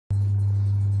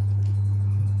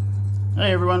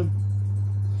Hey everyone,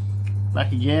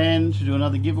 back again to do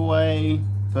another giveaway,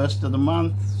 first of the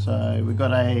month. So we've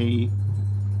got a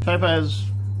topaz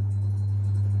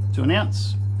to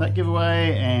announce that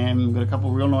giveaway, and we've got a couple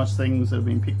of real nice things that have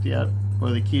been picked out for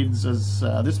the kids as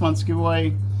this month's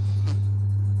giveaway.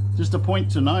 Just a point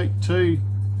to note too,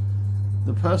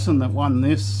 the person that won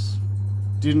this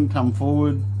didn't come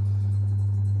forward.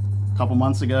 A couple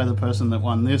months ago the person that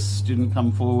won this didn't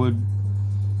come forward.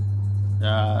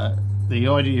 The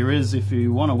idea is, if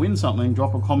you want to win something,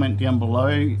 drop a comment down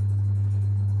below,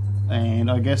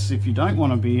 and I guess if you don't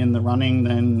want to be in the running,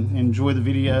 then enjoy the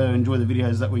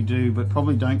videos that we do, but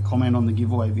probably don't comment on the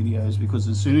giveaway videos, because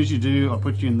as soon as you do, I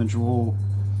put you in the draw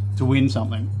to win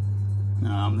something.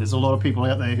 There's a lot of people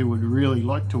out there who would really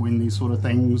like to win these sort of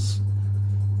things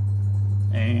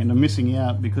and are missing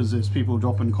out because there's people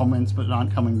dropping comments but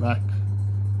aren't coming back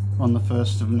on the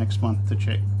 1st of next month to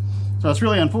check. So it's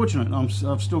really unfortunate.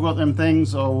 I've still got them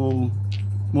things. I will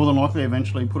more than likely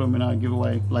eventually put them in a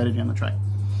giveaway later down the track.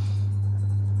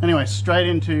 Anyway, straight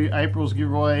into April's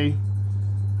giveaway.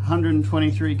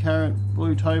 123 carat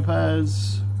blue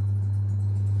topaz,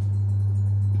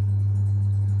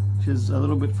 which is a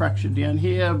little bit fractured down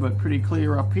here but pretty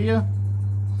clear up here.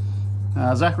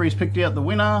 Zachary's picked out the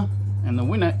winner, and the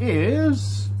winner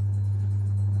is,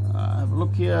 have a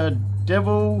look here,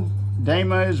 Devil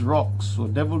Damos Rocks, or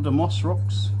Devil Damos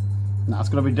Rocks. No, it's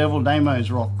got to be Devil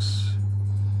Damos Rocks.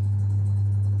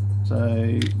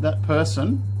 So that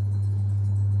person,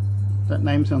 that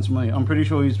name sounds familiar. I'm pretty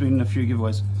sure he's been in a few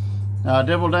giveaways.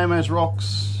 Devil Damos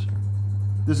Rocks,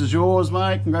 this is yours,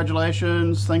 mate.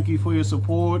 Congratulations. Thank you for your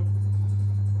support.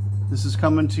 This is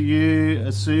coming to you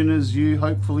as soon as you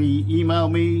hopefully email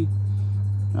me.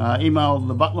 Email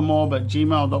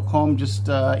thebutlermob@gmail.com. Just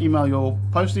email your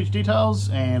postage details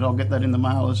and I'll get that in the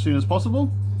mail as soon as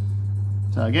possible.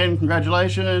 So again,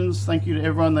 congratulations. Thank you to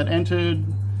everyone that entered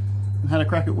and had a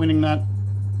crack at winning that.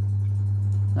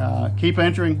 Keep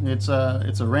entering. It's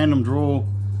a random draw,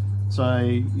 so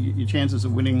your chances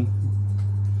of winning,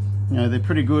 you know, they're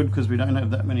pretty good because we don't have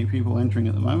that many people entering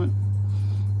at the moment,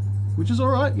 which is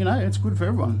alright. You know, it's good for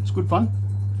everyone. It's good fun.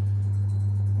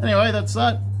 Anyway, that's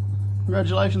that.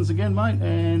 Congratulations again, mate,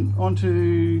 and on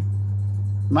to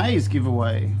May's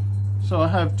giveaway. So I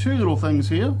have two little things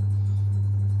here.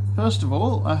 First of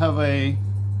all, I have a,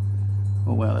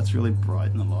 oh wow, that's really bright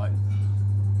in the light.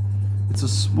 It's a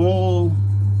small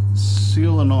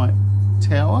selenite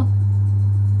tower.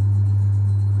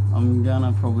 I'm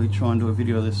gonna probably try and do a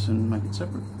video of this and make it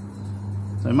separate.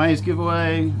 So May's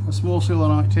giveaway, a small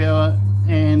selenite tower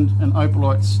and an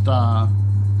opalite star.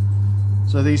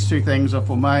 So these two things are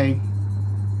for May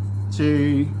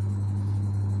to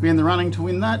be in the running to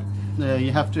win that.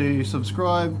 You have to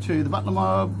subscribe to the Butler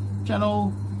Mob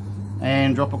channel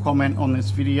and drop a comment on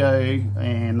this video,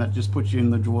 and that just puts you in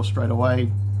the draw straight away.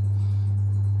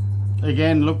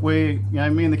 Again, look, me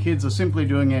and the kids are simply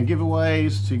doing our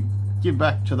giveaways to give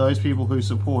back to those people who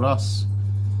support us.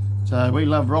 So we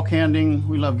love rock hounding,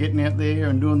 we love getting out there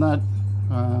and doing that.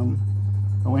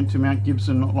 I went to Mount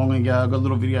Gibson not long ago. I've got a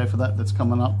little video for that that's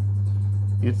coming up.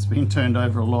 It's been turned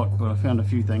over a lot, but I found a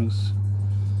few things.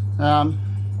 There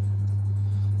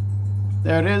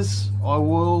it is. I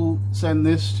will send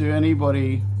this to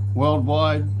anybody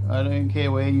worldwide. I don't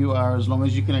care where you are, as long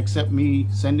as you can accept me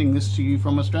sending this to you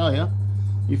from Australia.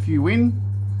 If you win,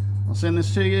 I'll send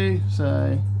this to you.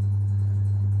 So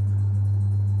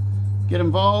get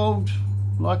involved,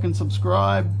 like and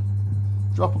subscribe.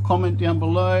 Drop a comment down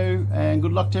below, and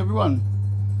good luck to everyone.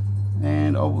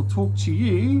 And I will talk to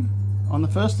you on the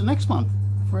 1st of next month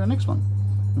for our next one.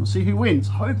 And we'll see who wins.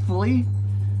 Hopefully,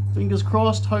 fingers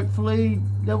crossed, hopefully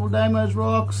Devil Damos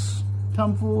Rocks,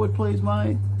 come forward please,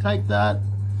 mate. Take that.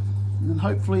 And then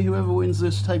hopefully whoever wins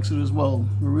this takes it as well.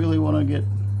 We really want to get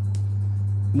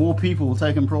more people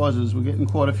taking prizes. We're getting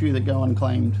quite a few that go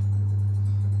unclaimed.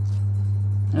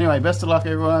 Anyway, best of luck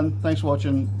everyone. Thanks for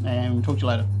watching, and we'll talk to you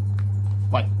later.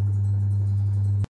 Bye.